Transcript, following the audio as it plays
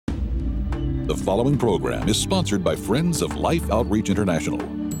The following program is sponsored by Friends of Life Outreach International.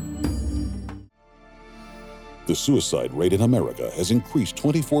 The suicide rate in America has increased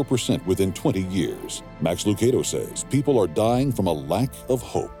 24% within 20 years. Max Lucado says people are dying from a lack of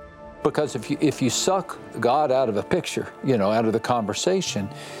hope. Because if you suck God out of a picture, out of the conversation,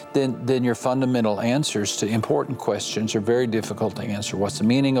 then your fundamental answers to important questions are very difficult to answer. What's the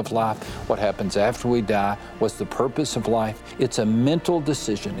meaning of life? What happens after we die? What's the purpose of life? It's a mental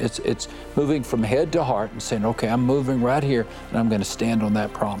decision. It's moving from head to heart and saying, okay, I'm moving right here, and I'm going to stand on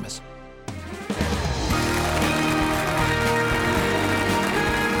that promise.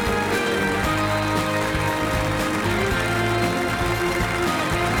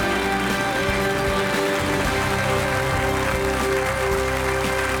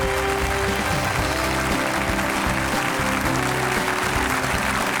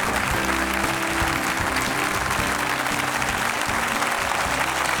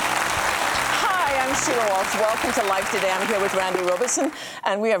 Welcome to Life Today. I'm here with Randy Robertson,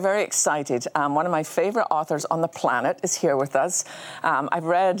 and we are very excited. One of my favorite authors on the planet is here with us. I've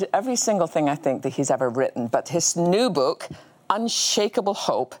read every single thing I think that he's ever written, but his new book, Unshakable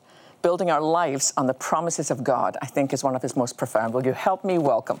Hope, Building Our Lives on the Promises of God, I think is one of his most profound. Will you help me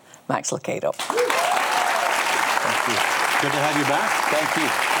welcome Max Lucado? Thank you. Good to have you back. Thank you.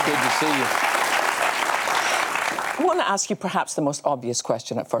 Good to see you. I want to ask you perhaps the most obvious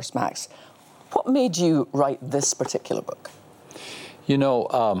question at first, Max. What made you write this particular book?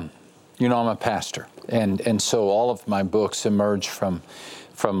 I'm a pastor, and so all of my books emerge from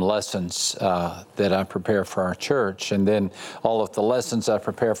lessons that I prepare for our church, and then all of the lessons I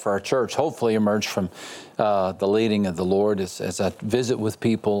prepare for our church hopefully emerge from the leading of the Lord as I visit with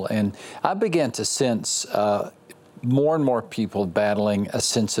people, and I began to sense more and more people battling a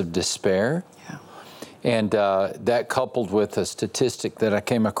sense of despair. And that coupled with a statistic that I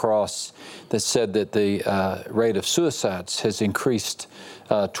came across that said that the rate of suicides has increased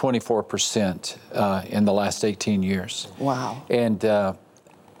 24% in the last 18 years. Wow. And I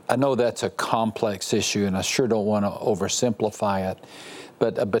know that's a complex issue, and I sure don't want to oversimplify it.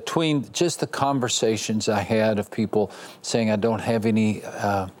 But between just the conversations I had of people saying, I don't have any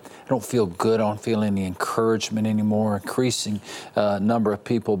I don't feel good, I don't feel any encouragement anymore, increasing number of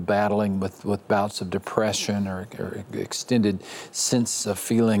people battling with bouts of depression or extended sense of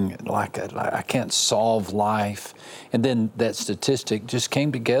feeling like I can't solve life. And then that statistic just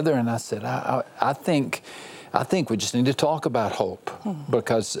came together, and I said, I think we just need to talk about hope,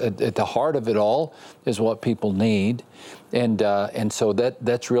 because at the heart of it all is what people need. And so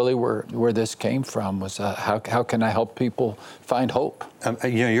that's really where this came from, was how can I help people find hope?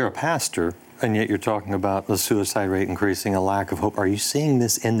 You're a pastor, and yet you're talking about the suicide rate increasing, a lack of hope. Are you seeing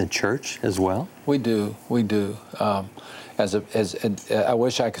this in the church as well? We do. I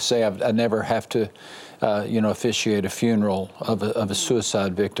wish I could say I never have to, officiate a funeral of a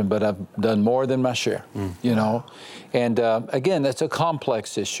suicide victim, but I've done more than my share, And again, that's a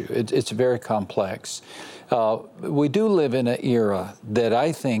complex issue. It's very complex. We do live in an era that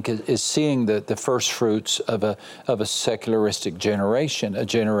I think is seeing the first fruits of a secularistic generation, a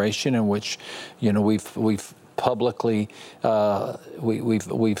generation in which, we've publicly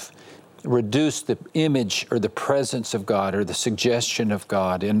we've reduce the image or the presence of God or the suggestion of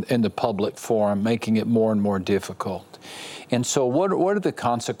God in the public forum, making it more and more difficult. And so what are the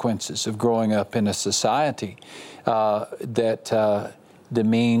consequences of growing up in a society that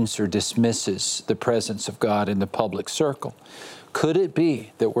demeans or dismisses the presence of God in the public circle? Could it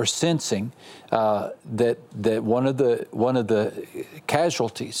be that we're sensing that one of the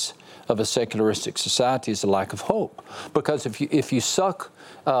casualties of a secularistic society is a lack of hope? Because if you suck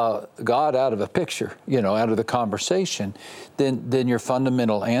God out of a picture, out of the conversation, then your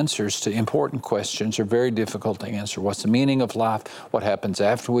fundamental answers to important questions are very difficult to answer. What's the meaning of life? What happens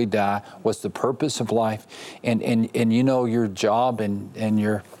after we die? What's the purpose of life? And your job and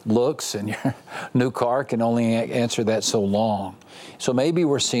your looks and your new car can only answer that so long. So maybe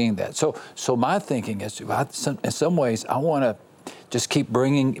we're seeing that. So my thinking is, in some ways, I want to just keep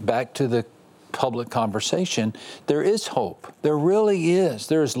bringing back to the public conversation, there is hope. There really is.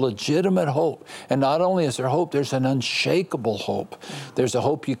 There is legitimate hope. And not only is there hope, there's an unshakable hope. There's a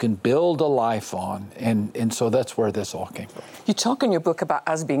hope you can build a life on. And so that's where this all came from. You talk in your book about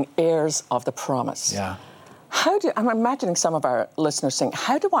us being heirs of the promise. Yeah. I'm imagining some of our listeners saying,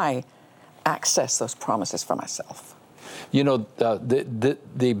 how do I access those promises for myself?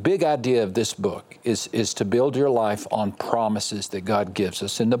 The big idea of this book is to build your life on promises that God gives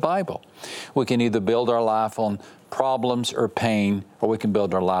us in the Bible. We can either build our life on problems or pain, or we can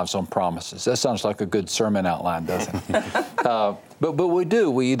build our lives on promises. That sounds like a good sermon outline, doesn't it? But we do.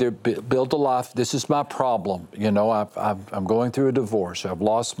 We either build a life, this is my problem. You know, I'm going through a divorce. I've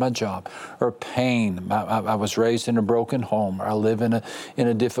lost my job. Or pain. I was raised in a broken home. Or I live in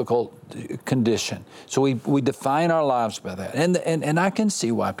a difficult condition. So we define our lives by that. And I can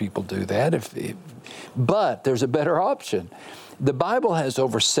see why people do that. But there's a better option. The Bible has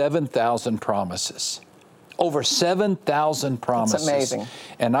over 7,000 promises. Over 7,000 promises. That's amazing.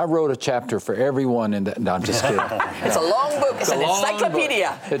 And I wrote a chapter for everyone in that. No, I'm just kidding. It's a long book. It's an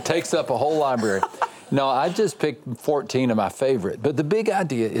encyclopedia. It takes up a whole library. No, I just picked 14 of my favorite. But the big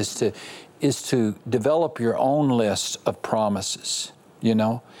idea is to develop your own list of promises, you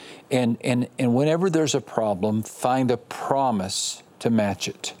know? And whenever there's a problem, find a promise to match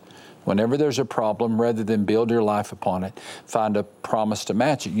it. Whenever there's a problem, rather than build your life upon it, find a promise to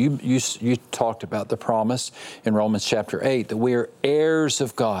match it. You talked about the promise in Romans chapter 8, that we are heirs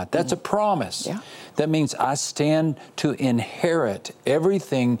of God. That's a promise. Yeah. That means I stand to inherit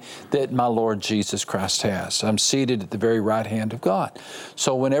everything that my Lord Jesus Christ has. I'm seated at the very right hand of God.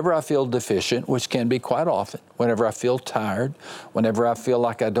 So whenever I feel deficient, which can be quite often, whenever I feel tired, whenever I feel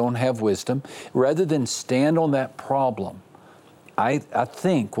like I don't have wisdom, rather than stand on that problem, I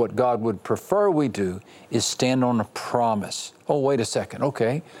think what God would prefer we do is stand on a promise. Oh, wait a second.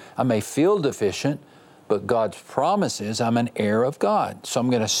 Okay, I may feel deficient, but God's promise is I'm an heir of God. So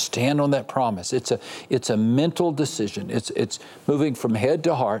I'm going to stand on that promise. It's a mental decision. It's moving from head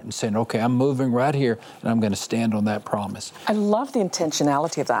to heart and saying, okay, I'm moving right here, and I'm going to stand on that promise. I love the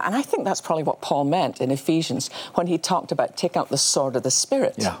intentionality of that. And I think that's probably what Paul meant in Ephesians when he talked about take up the sword of the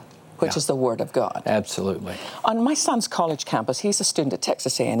Spirit. Yeah. Which is the Word of God. Absolutely. On my son's college campus, he's a student at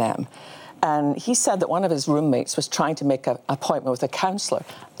Texas A&M, and he said that one of his roommates was trying to make an appointment with a counselor.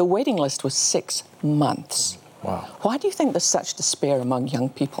 The waiting list was 6 months. Wow. Why do you think there's such despair among young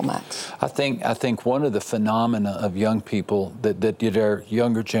people, Max? I think one of the phenomena of young people that our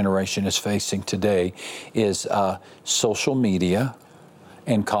younger generation is facing today is social media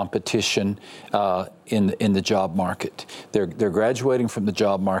and competition in the job market. They're graduating from the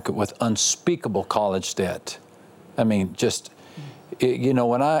job market with unspeakable college debt. I mean, you know,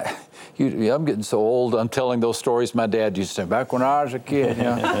 when I'm getting so old, I'm telling those stories my dad used to say, back when I was a kid. You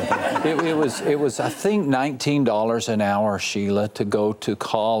know? it was, I think, $19 an hour, Sheila, to go to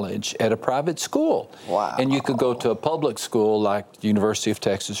college at a private school. Wow. And you could go to a public school like University of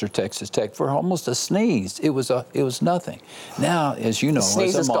Texas or Texas Tech for almost a sneeze. It was nothing. Now, as you know, the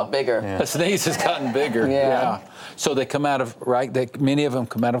sneeze has got bigger. Yeah. The sneeze has gotten bigger. Yeah. So they come out of, many of them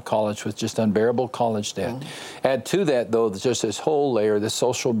come out of college with just unbearable college debt. Add to that, though, just this whole layer, the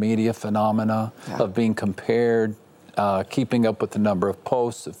social media phenomena of being compared, keeping up with the number of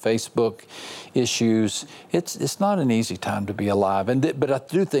posts, of Facebook issues. It's not an easy time to be alive. But I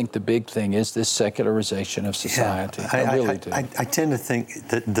do think the big thing is this secularization of society. Yeah, I really do. I tend to think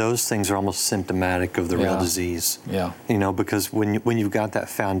that those things are almost symptomatic of the real disease. Yeah. You know, because when you've got that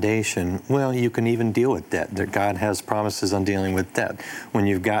foundation, well, you can even deal with debt. That God has promises on dealing with debt. When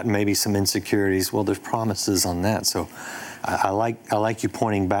you've got maybe some insecurities, well, there's promises on that. So I like you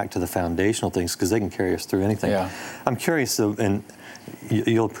pointing back to the foundational things because they can carry us through anything. Yeah. I'm curious, though, and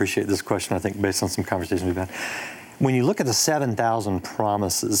you'll appreciate this question, I think, based on some conversations we've had. When you look at the 7,000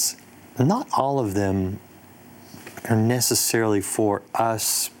 promises, not all of them are necessarily for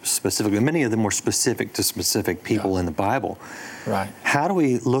us specifically. Many of them were specific to specific people in the Bible. Right. How do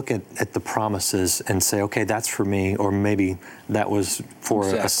we look at the promises and say, okay, that's for me, or maybe that was for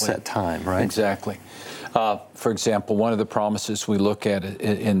a set time, right? Exactly. For example, one of the promises we look at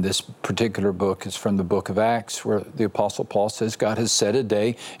in this particular book is from the book of Acts, where the Apostle Paul says, God has set a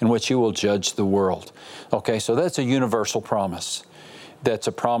day in which he will judge the world. Okay, so that's a universal promise. That's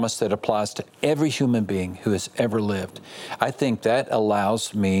a promise that applies to every human being who has ever lived. I think that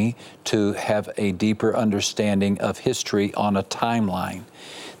allows me to have a deeper understanding of history on a timeline.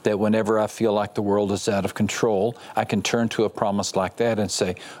 That whenever I feel like the world is out of control, I can turn to a promise like that and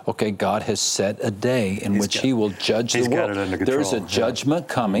say, okay, God has set a day in which he will judge the world. Got it under control. There's a judgment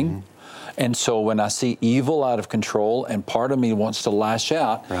coming. And so when I see evil out of control and part of me wants to lash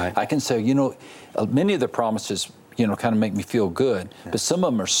out, I can say, you know, many of the promises, you know, kind of make me feel good, but some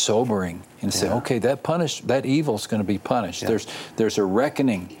of them are sobering and say, okay, that evil is going to be punished. There's a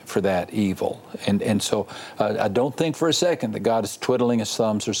reckoning for that evil. And so I don't think for a second that God is twiddling his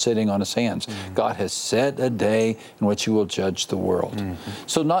thumbs or sitting on his hands. God has set a day in which he will judge the world.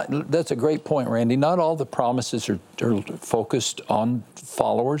 So that's a great point, Randy. Not all the promises are focused on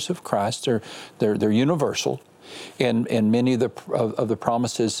followers of Christ. They're universal. And many of the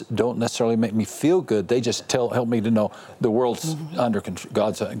promises don't necessarily make me feel good. They just help me to know the world's under control.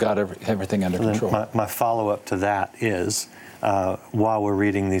 God's got everything under control. My follow-up to that is, while we're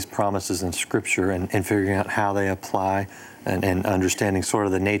reading these promises in Scripture and figuring out how they apply and understanding sort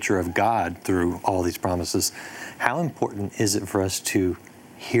of the nature of God through all these promises, how important is it for us to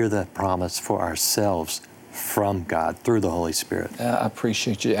hear the promise for ourselves from God through the Holy Spirit? I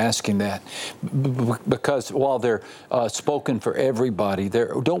appreciate you asking that, because while they're spoken for everybody,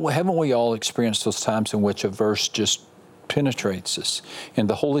 haven't we all experienced those times in which a verse just penetrates us, and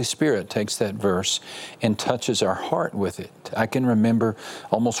the Holy Spirit takes that verse and touches our heart with it? I can remember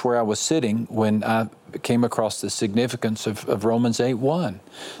almost where I was sitting when I came across the significance of Romans 8:1.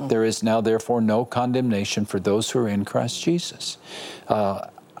 There is now therefore no condemnation for those who are in Christ Jesus.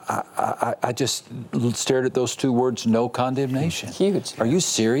 I just stared at those two words, no condemnation. Huge. Are you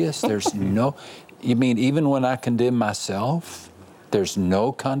serious? There's no, you mean even when I condemn myself, there's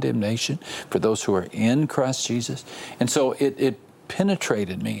no condemnation for those who are in Christ Jesus? And so it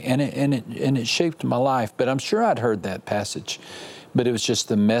penetrated me, and it shaped my life. But I'm sure I'd heard that passage, but it was just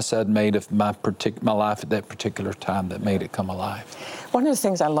the mess I'd made of my life at that particular time that made it come alive. One of the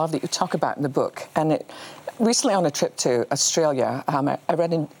things I love that you talk about in the book, and recently on a trip to Australia, I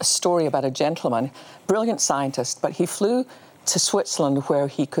read a story about a gentleman, brilliant scientist, but he flew to Switzerland where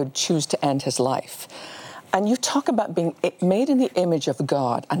he could choose to end his life. And you talk about being made in the image of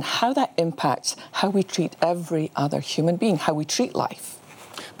God and how that impacts how we treat every other human being, how we treat life.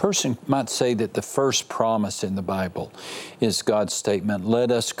 Person might say that the first promise in the Bible is God's statement,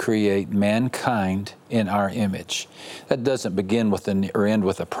 let us create mankind in our image. That doesn't begin with or end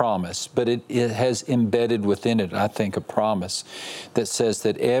with a promise, but it has embedded within it, I think, a promise that says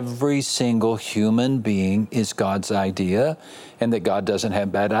that every single human being is God's idea and that God doesn't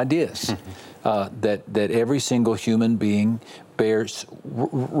have bad ideas. That every single human being bears,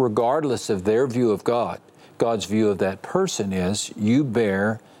 regardless of their view of God, God's view of that person is, you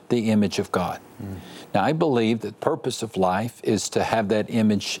bear the image of God. Now, I believe the purpose of life is to have that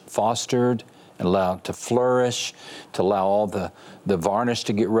image fostered and allowed to flourish, to allow all the varnish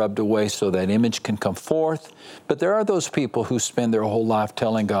to get rubbed away so that image can come forth. But there are those people who spend their whole life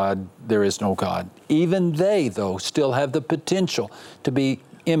telling God there is no God. Even they, though, still have the potential to be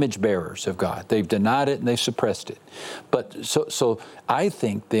image bearers of God. They've denied it and they've suppressed it. But so I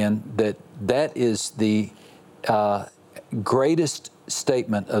think then that is the greatest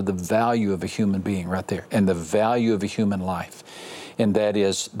statement of the value of a human being right there, and the value of a human life. And that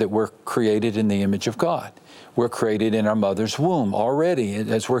is that we're created in the image of God. We're created in our mother's womb already.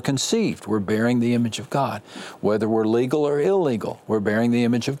 As we're conceived, we're bearing the image of God. Whether we're legal or illegal, we're bearing the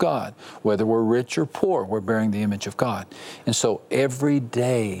image of God. Whether we're rich or poor, we're bearing the image of God. And so every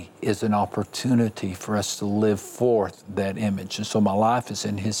day is an opportunity for us to live forth that image. And so my life is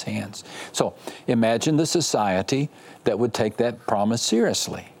in His hands. So imagine the society that would take that promise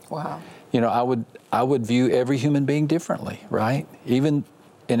seriously. Wow. You know, I would view every human being differently, right? Even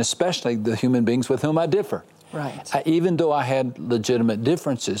and especially the human beings with whom I differ. Right. Even though I had legitimate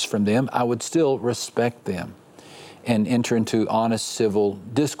differences from them, I would still respect them and enter into honest civil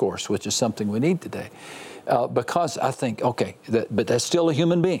discourse, which is something we need today. Because I think, okay, but that's still a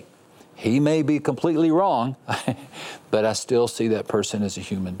human being. He may be completely wrong, but I still see that person as a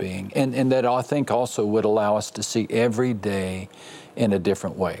human being. And that I think also would allow us to see every day in a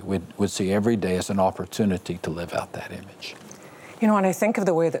different way. We'd see every day as an opportunity to live out that image. You know, and I think of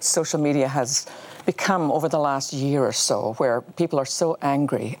the way that social media has become over the last year or so, where people are so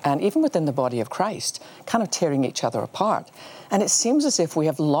angry, and even within the body of Christ, kind of tearing each other apart. And it seems as if we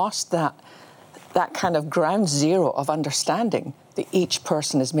have lost that kind of ground zero of understanding that each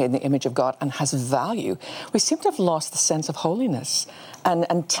person is made in the image of God and has value. We seem to have lost the sense of holiness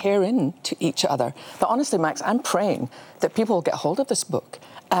and tear into each other. But honestly, Max, I'm praying that people will get hold of this book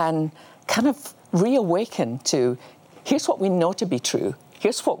and kind of reawaken to, here's what we know to be true.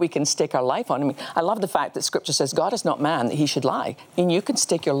 Here's what we can stake our life on. I mean, I love the fact that Scripture says God is not man that He should lie. And you can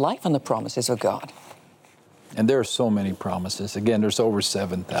stake your life on the promises of God. And there are so many promises. Again, there's over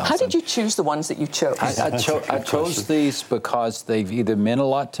 7,000. How did you choose the ones that you chose? I chose these because they've either meant a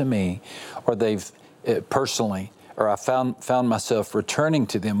lot to me, or they've personally, or I found myself returning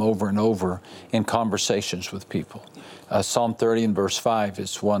to them over and over in conversations with people. Psalm 30 and verse 5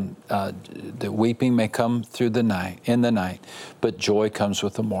 is one that weeping may come in the night, but joy comes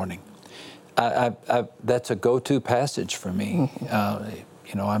with the morning. That's a go-to passage for me.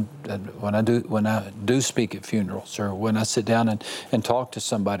 You know, when I do speak at funerals, or when I sit down and talk to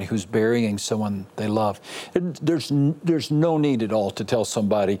somebody who's burying someone they love, there's no need at all to tell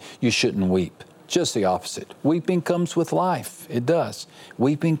somebody you shouldn't weep. Just the opposite. Weeping comes with life. It does.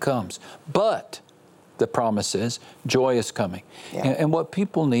 Weeping comes. But the promise is joy is coming. Yeah. And what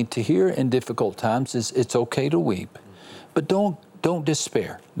people need to hear in difficult times is it's okay to weep, but don't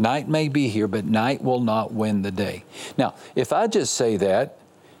despair. Night may be here, but night will not win the day. Now, if I just say that,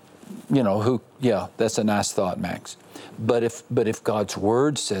 that's a nice thought, Max. But if God's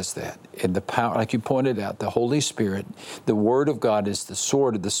Word says that, and the power, like you pointed out, the Holy Spirit, the Word of God is the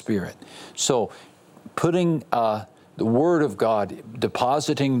sword of the Spirit. So putting the Word of God,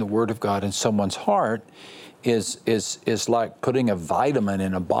 depositing the Word of God in someone's heart is like putting a vitamin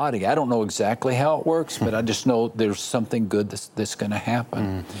in a body. I don't know exactly how it works, but I just know there's something good that's going to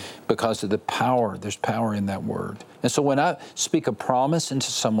happen because of the power. There's power in that word. And so when I speak a promise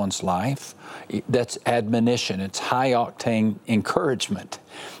into someone's life, that's admonition. It's high octane encouragement.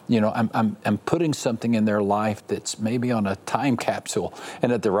 I'm putting something in their life that's maybe on a time capsule,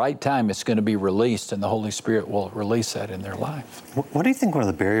 and at the right time it's going to be released, and the Holy Spirit will release that in their life. What do you think one of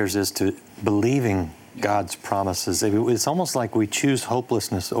the barriers is to believing God's promises? It's almost like we choose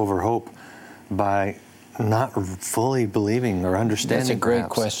hopelessness over hope by not fully believing or understanding. That's a great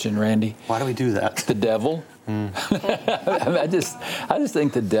question, Randy. Why do we do that? The devil. I just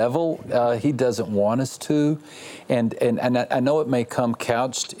think the devil, he doesn't want us to, and I know it may come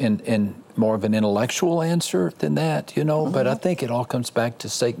couched in more of an intellectual answer than that, but I think it all comes back to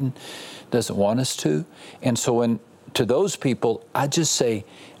Satan doesn't want us to. And so to those people, I just say,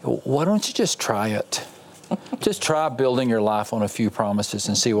 why don't you just try it? Just try building your life on a few promises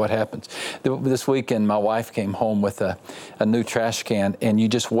and see what happens. This weekend, my wife came home with a new trash can, and you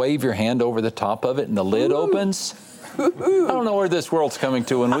just wave your hand over the top of it, and the lid opens. I don't know where this world's coming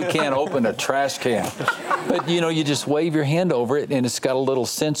to when we can't open a trash can. But, you just wave your hand over it, and it's got a little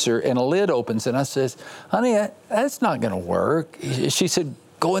sensor, and a lid opens. And I says, honey, that's not going to work. She said,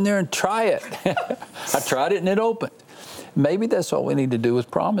 go in there and try it. I tried it, and it opened. Maybe that's what we need to do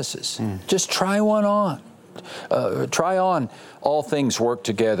with promises. Just try one on. Try on. All things work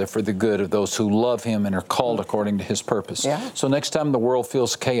together for the good of those who love Him and are called according to His purpose. Yeah. So next time the world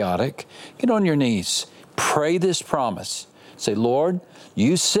feels chaotic, get on your knees. Pray this promise. Say, Lord,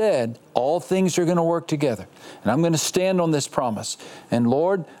 you said all things are going to work together. And I'm going to stand on this promise. And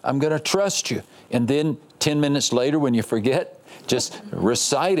Lord, I'm going to trust you. And then 10 minutes later, when you forget, just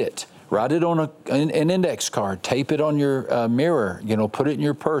recite it. Write it on an index card, tape it on your mirror, put it in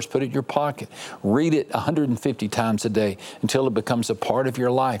your purse, put it in your pocket. Read it 150 times a day until it becomes a part of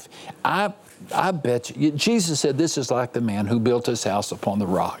your life. I bet you, Jesus said this is like the man who built his house upon the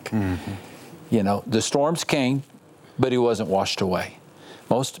rock. The storms came, but he wasn't washed away.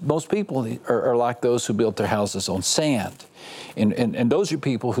 Most people are like those who built their houses on sand. And those are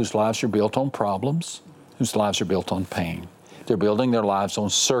people whose lives are built on problems, whose lives are built on pain. They're building their lives on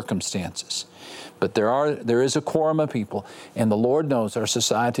circumstances. But there is a quorum of people, and the Lord knows our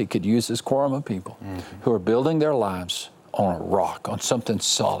society could use this quorum of people who are building their lives on a rock, on something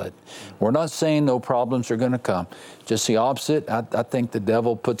solid. We're not saying no problems are going to come. Just the opposite. I think the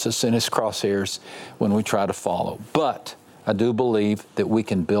devil puts us in his crosshairs when we try to follow. But I do believe that we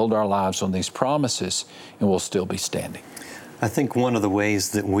can build our lives on these promises, and we'll still be standing. I think one of the ways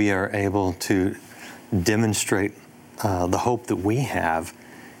that we are able to demonstrate the hope that we have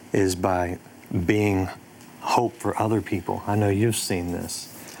is by being hope for other people. I know you've seen this.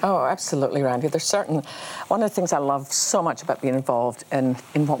 Oh, absolutely, Randy. One of the things I love so much about being involved in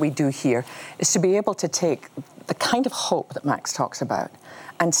what we do here is to be able to take the kind of hope that Max talks about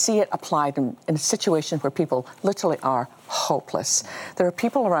and see it applied in a situation where people literally are hopeless. There are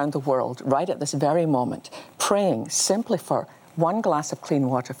people around the world right at this very moment praying simply for one glass of clean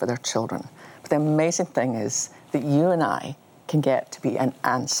water for their children. But the amazing thing is that you and I can get to be an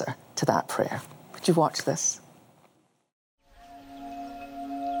answer to that prayer. Would you watch this?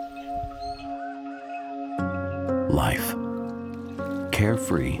 Life.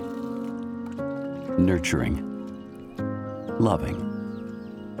 Carefree. Nurturing. Loving.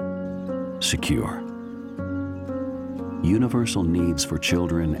 Secure. Universal needs for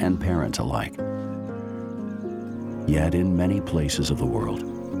children and parents alike. Yet in many places of the world,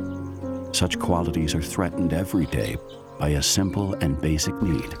 such qualities are threatened every day by a simple and basic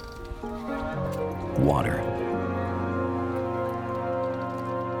need: water.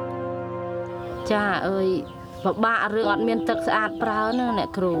 ចាអើយពិបាករឿងអត់មានទឹកស្អាតប្រើណាអ្នក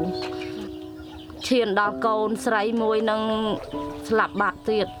គ្រូឈានដល់កូនស្រីមួយនឹងស្លាប់បាត់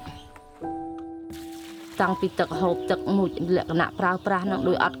ទៀតតាំងពីទឹកហូបទឹកមួយលក្ខណៈប្រើប្រាស់នឹង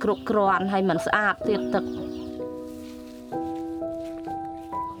ដោយអត់គ្រប់គ្រាន់ហើយមិនស្អាតទៀតទឹក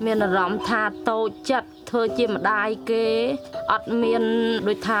មានអារម្មណ៍ថាតូចចិត្តធ្វើជាម្ដាយគេអត់មាន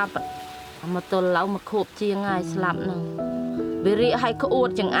ដូចថា មកទល់ឡើងមកខូបជាងហើយស្លាប់ហ្នឹងវារៀកឲ្យក្អួត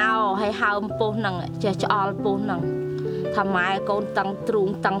ចង្អោឲ្យហើមពោះហ្នឹងចេះឆ្អល់ពោះហ្នឹងថាម៉ែកូនតាំងទ្រូង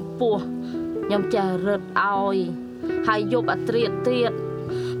តាំងពោះខ្ញុំចេះរត់ឲ្យហើយយប់អាត្រៀតទៀត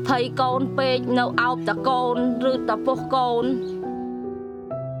ភ័យកូនពេកនៅអោបតកូនឬតពោះកូន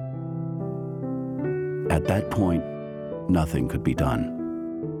At that point, nothing could be done.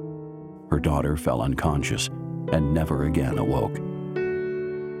 Her daughter fell unconscious and never again awoke.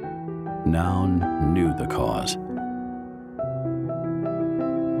 Noun knew the cause.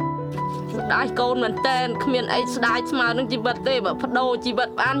 ស្ដាយកូនមែនតើគ្មានអីស្ដាយស្មើនឹងជីវិតទេបើបដូរជីវិត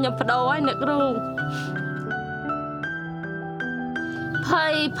បានខ្ញុំបដូរហើយអ្នកគ្រូ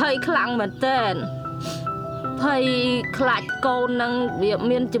ភ័យខ្លាំងមែនតើភ័យខ្លាចកូននឹងវា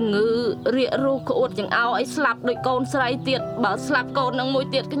មានជំងឺរាករូសក្អួតចង្អោឲ្យស្លាប់ដូចកូនស្រីទៀតបើស្លាប់កូននឹងមួយ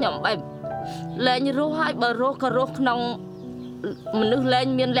ទៀតខ្ញុំបែបលែងរស់ហើយបើរស់ក៏រស់ក្នុងមនុស្សលែង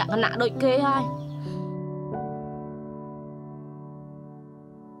មានលក្ខណៈដូចគេហើយ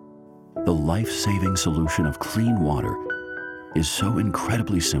The life-saving solution of clean water is so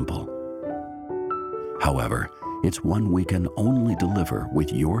incredibly simple. However, it's one we can only deliver with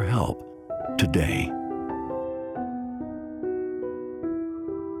your help today.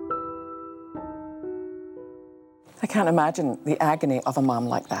 I can't imagine the agony of a mom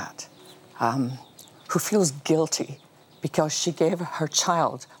like that, who feels guilty because she gave her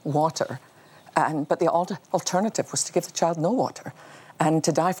child water, but the alternative was to give the child no water. And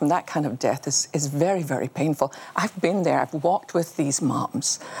to die from that kind of death is very, very painful. I've been there. I've walked with these moms.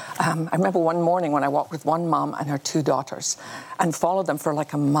 I remember one morning when I walked with one mom and her two daughters and followed them for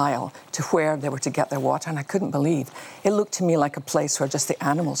like a mile to where they were to get their water, and I couldn't believe. It looked to me like a place where just the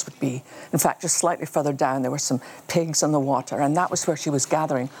animals would be. In fact, just slightly further down, there were some pigs in the water, and that was where she was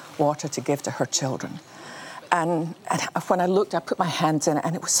gathering water to give to her children. And when I looked, I put my hands in it,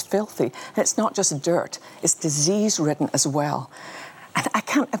 and it was filthy. And it's not just dirt, it's disease-ridden as well. And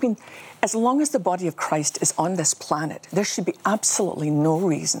as long as the body of Christ is on this planet, there should be absolutely no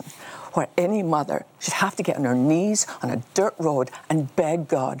reason where any mother should have to get on her knees on a dirt road and beg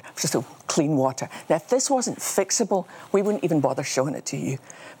God for just clean water. Now, if this wasn't fixable, we wouldn't even bother showing it to you.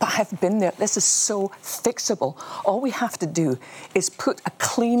 But I've been there. This is so fixable. All we have to do is put a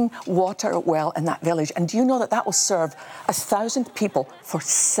clean water well in that village. And do you know that that will serve 1,000 people for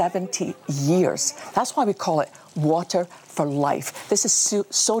 70 years? That's why we call it water for life. This is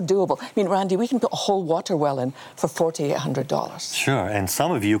so doable. I mean, Randy, we can put a whole water well in for $4,800. Sure, and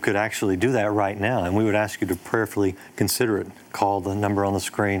some of you could actually do that right now, and we would ask you to prayerfully consider it. Call the number on the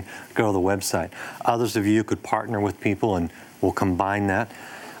screen, go to the website. Others of you could partner with people, and we'll combine that.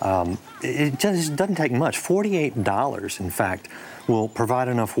 It just doesn't take much. $48, in fact, will provide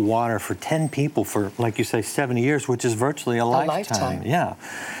enough water for 10 people for, like you say, 70 years, which is virtually a lifetime. Yeah.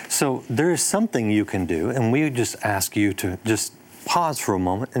 So there is something you can do, and we just ask you to just pause for a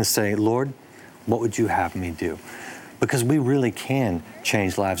moment and say, Lord, what would you have me do? Because we really can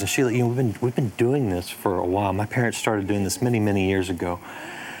change lives. And Sheila, we've been doing this for a while. My parents started doing this many, many years ago.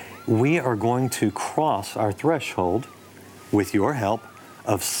 We are going to cross our threshold, with your help,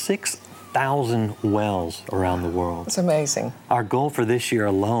 of 6,000 wells around the world. It's amazing. Our goal for this year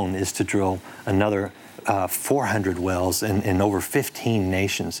alone is to drill another 400 wells in over 15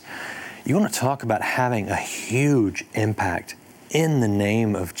 nations. You want to talk about having a huge impact in the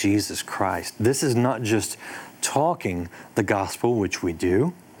name of Jesus Christ. This is not just talking the gospel, which we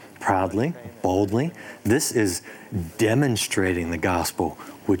do proudly, boldly. This is demonstrating the gospel,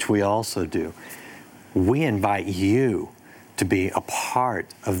 which we also do. We invite you to be a part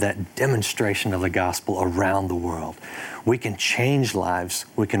of that demonstration of the gospel around the world. We can change lives,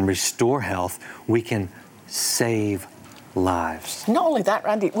 we can restore health, we can save lives. Not only that,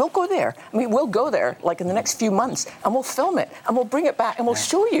 Randy, we'll go there. I mean, we'll go there like in the next few months, and we'll film it, and we'll bring it back, and we'll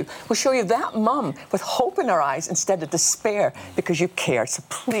show you. We'll show you that mum with hope in her eyes instead of despair because you care. So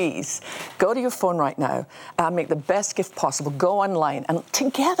please, go to your phone right now, make the best gift possible, go online, and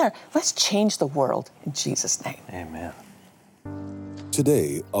together, let's change the world in Jesus' name. Amen.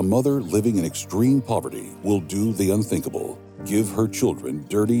 Today, a mother living in extreme poverty will do the unthinkable. Give her children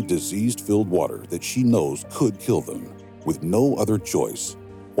dirty, disease-filled water that she knows could kill them. With no other choice,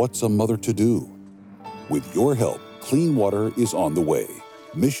 what's a mother to do? With your help, clean water is on the way.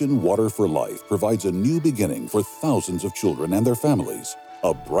 Mission Water for Life provides a new beginning for thousands of children and their families,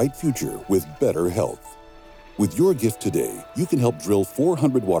 a bright future with better health. With your gift today, you can help drill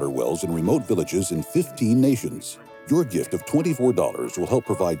 400 water wells in remote villages in 15 nations. Your gift of $24 will help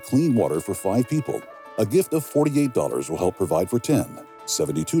provide clean water for 5 people. A gift of $48 will help provide for 10.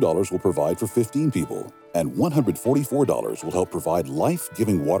 $72 will provide for 15 people. And $144 will help provide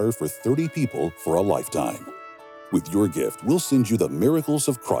life-giving water for 30 people for a lifetime. With your gift, we'll send you the miracles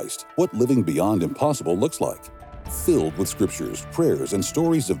of Christ, what living beyond impossible looks like. Filled with scriptures, prayers, and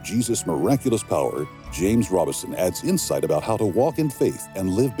stories of Jesus' miraculous power, James Robison adds insight about how to walk in faith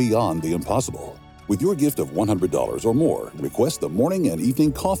and live beyond the impossible. With your gift of $100 or more, request the morning and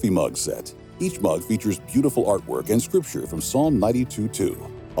evening coffee mug set. Each mug features beautiful artwork and scripture from Psalm 92:2,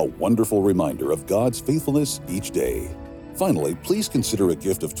 a wonderful reminder of God's faithfulness each day. Finally, please consider a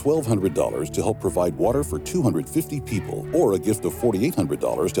gift of $1,200 to help provide water for 250 people, or a gift of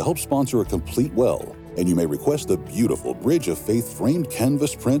 $4,800 to help sponsor a complete well. And you may request the beautiful Bridge of Faith framed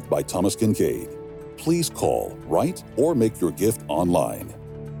canvas print by Thomas Kincaid. Please call, write, or make your gift online.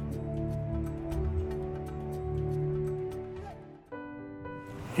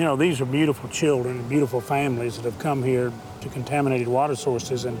 You know, these are beautiful children and beautiful families that have come here to contaminated water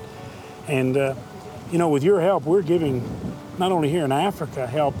sources. And you know, with your help, we're giving not only here in Africa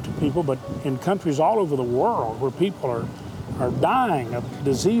help to people, but in countries all over the world where people are dying of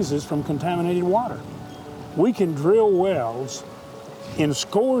diseases from contaminated water. We can drill wells in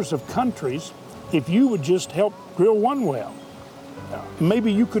scores of countries if you would just help drill one well.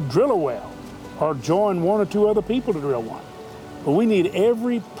 Maybe you could drill a well or join one or two other people to drill one. But we need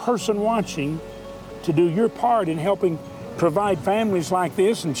every person watching to do your part in helping provide families like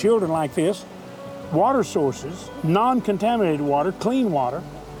this and children like this water sources, non-contaminated water, clean water,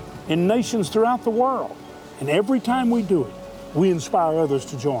 in nations throughout the world. And every time we do it, we inspire others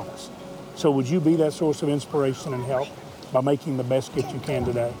to join us. So would you be that source of inspiration and help by making the best gift you can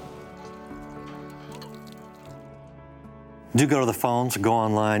today? Do go to the phones, go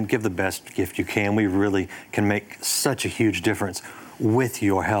online, give the best gift you can. We really can make such a huge difference with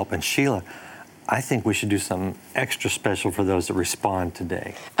your help. And Sheila, I think we should do something extra special for those that respond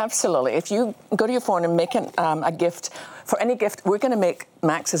today. Absolutely. If you go to your phone and make a gift, for any gift, we're going to make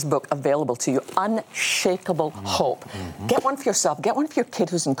Max's book available to you, Unshakable Hope. Mm-hmm. Get one for yourself. Get one for your kid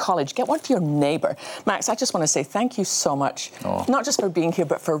who's in college. Get one for your neighbor. Max, I just want to say thank you so much, not just for being here,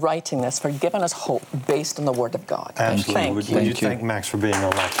 but for writing this, for giving us hope based on the Word of God. Absolutely. Would you thank Max for being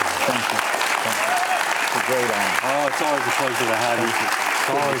on live today? Thank you. It's a great honor. Oh, it's always a pleasure to have you. It's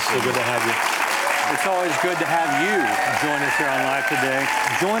always so good to have you. It's always good to have you join us here on Live Today.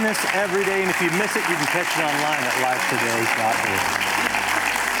 Join us every day, and if you miss it, you can catch it online at livetoday.org.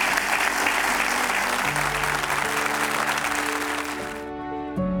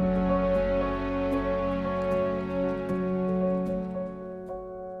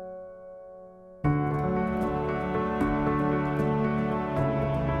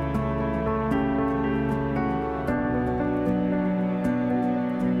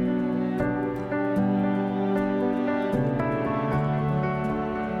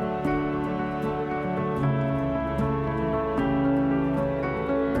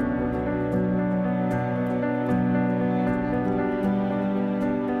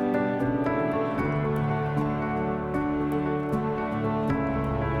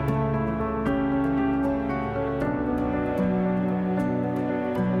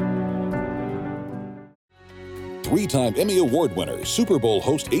 Three-time Emmy Award winner, Super Bowl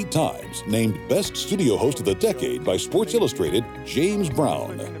host 8 times, named Best Studio Host of the Decade by Sports Illustrated, James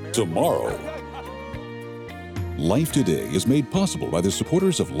Brown. Tomorrow. Life Today is made possible by the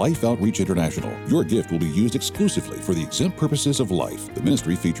supporters of Life Outreach International. Your gift will be used exclusively for the exempt purposes of life. The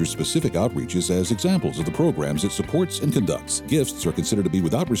ministry features specific outreaches as examples of the programs it supports and conducts. Gifts are considered to be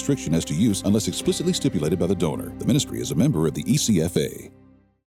without restriction as to use unless explicitly stipulated by the donor. The ministry is a member of the ECFA.